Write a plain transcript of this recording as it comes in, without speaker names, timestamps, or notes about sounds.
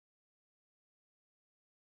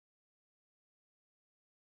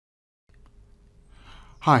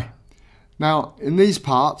Hi. Now in these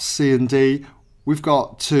parts, C and D, we've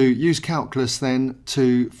got to use calculus then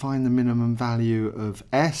to find the minimum value of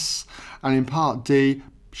S, and in part D,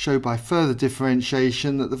 show by further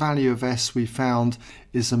differentiation that the value of S we found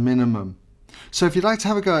is a minimum. So if you'd like to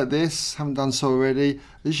have a go at this, haven't done so already,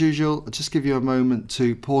 as usual, I'll just give you a moment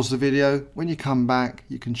to pause the video. When you come back,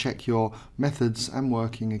 you can check your methods and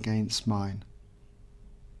working against mine.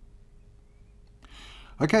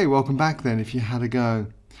 Okay, welcome back then if you had a go.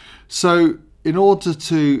 So in order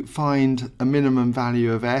to find a minimum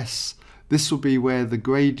value of S, this will be where the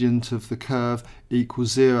gradient of the curve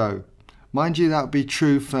equals 0. Mind you, that would be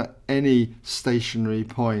true for any stationary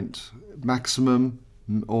point, maximum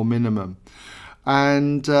or minimum.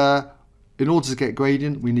 And in order to get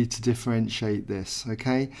gradient, we need to differentiate this,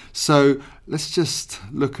 okay? So let's just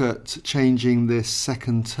look at changing this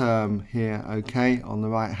second term here, okay, on the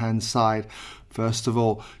right hand side. First of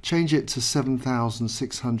all, change it to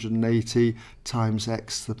 7,680 times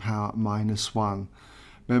x to the power minus 1.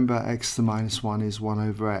 Remember, x to the minus 1 is 1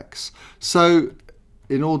 over x. So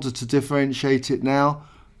in order to differentiate it now,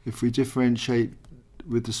 if we differentiate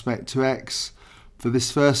with respect to x, for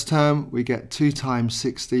this first term we get 2 times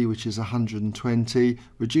 60, which is 120.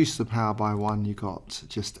 Reduce the power by 1, you got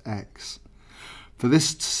just x. For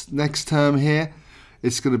this next term here,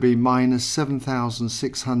 it's going to be minus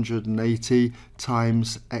 7,680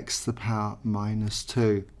 times x to the power minus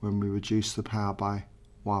 2 when we reduce the power by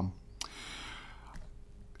 1.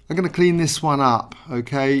 I'm going to clean this one up,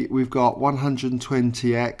 okay? We've got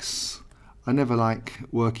 120x. I never like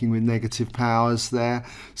working with negative powers there.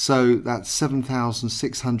 So that's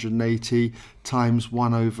 7,680 times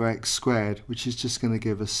 1 over x squared, which is just going to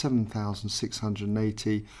give us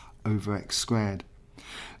 7,680 over x squared.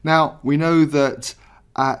 Now, we know that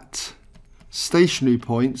at stationary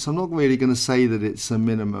points, I'm not really going to say that it's a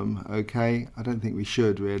minimum, okay? I don't think we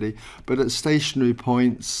should really. But at stationary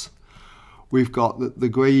points, we've got that the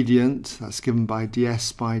gradient, that's given by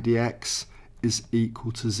ds by dx, is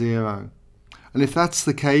equal to 0. And if that's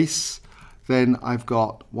the case, then I've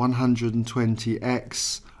got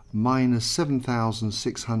 120x minus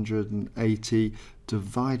 7,680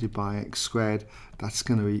 divided by x squared. That's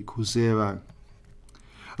going to equal 0.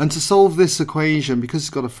 And to solve this equation, because it's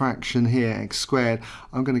got a fraction here, x squared,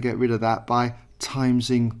 I'm going to get rid of that by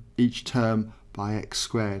timesing each term by x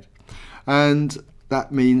squared. And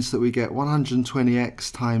that means that we get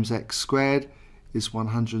 120x times x squared is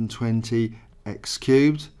 120x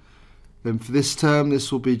cubed. Then for this term, this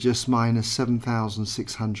will be just minus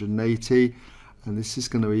 7,680, and this is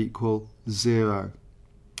going to equal 0.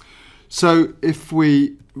 So if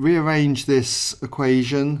we rearrange this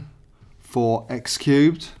equation for x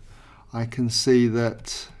cubed, I can see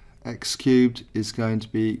that x cubed is going to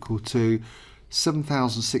be equal to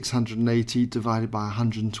 7,680 divided by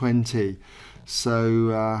 120.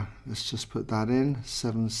 So let's just put that in,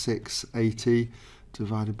 7,680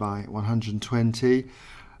 divided by 120.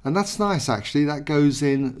 And that's nice actually, that goes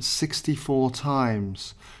in 64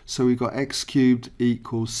 times. So we've got x cubed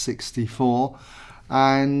equals 64.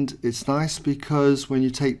 And it's nice because when you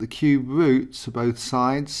take the cube root to both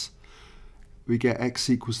sides, we get x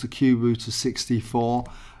equals the cube root of 64,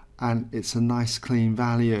 and it's a nice clean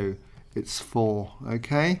value. It's 4,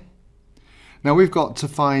 okay? Now we've got to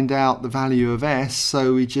find out the value of s,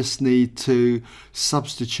 so we just need to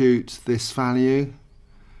substitute this value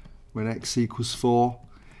when x equals 4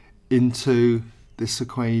 into this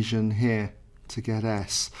equation here to get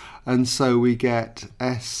s. And so we get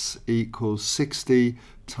s equals 60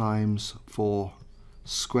 times 4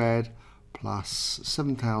 squared plus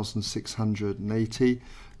 7,680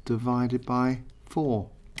 divided by 4.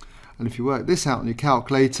 And if you work this out on your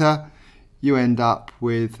calculator, you end up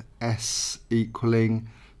with s equaling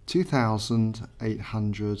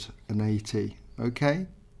 2,880, okay?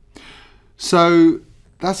 So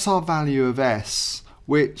that's our value of s,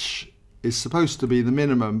 which is supposed to be the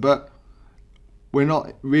minimum, but we're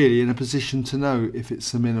not really in a position to know if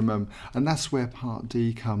it's a minimum, and that's where part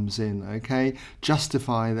D comes in, okay?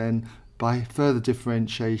 Justify then by further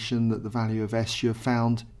differentiation that the value of s you have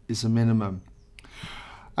found is a minimum.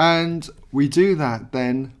 And we do that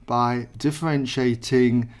then by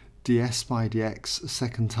differentiating ds by dx a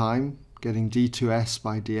second time, getting d2s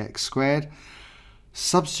by dx squared,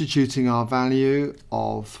 substituting our value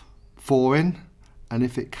of 4 in, and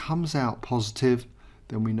if it comes out positive,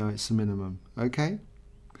 then we know it's a minimum, okay?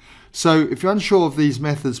 So if you're unsure of these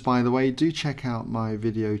methods, by the way, do check out my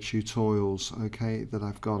video tutorials, okay, that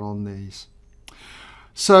I've got on these.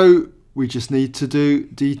 So we just need to do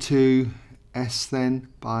d2s then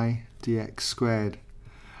by dx squared.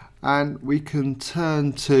 And we can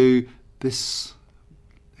turn to this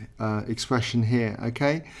expression here.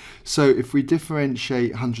 Okay, so if we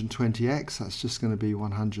differentiate 120x, that's just going to be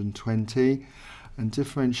 120. And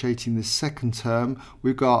differentiating this second term,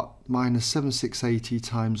 we've got minus 7680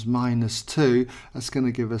 times minus 2. That's going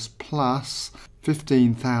to give us plus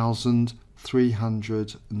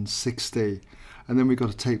 15,360. And then we've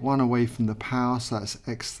got to take 1 away from the power, so that's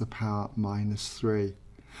x to the power minus 3.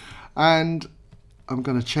 And I'm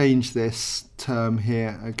going to change this term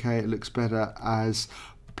here. Okay, it looks better as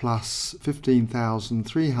plus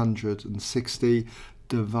 15,360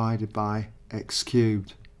 divided by x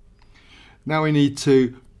cubed. Now we need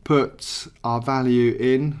to put our value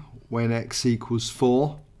in when x equals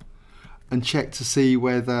 4 and check to see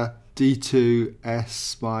whether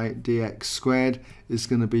d2s by dx squared is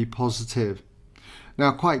going to be positive.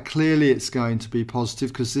 Now quite clearly it's going to be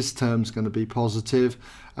positive because this term is going to be positive.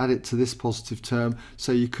 Add it to this positive term,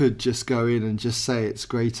 so you could just go in and just say it's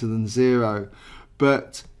greater than 0.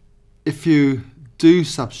 But if you do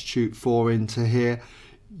substitute 4 into here,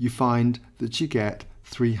 you find that you get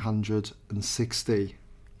 360.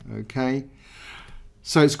 Okay,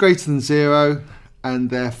 so it's greater than 0 and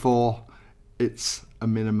therefore it's a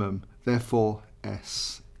minimum. Therefore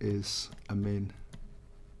S is a min.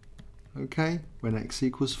 Okay, when x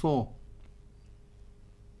equals 4.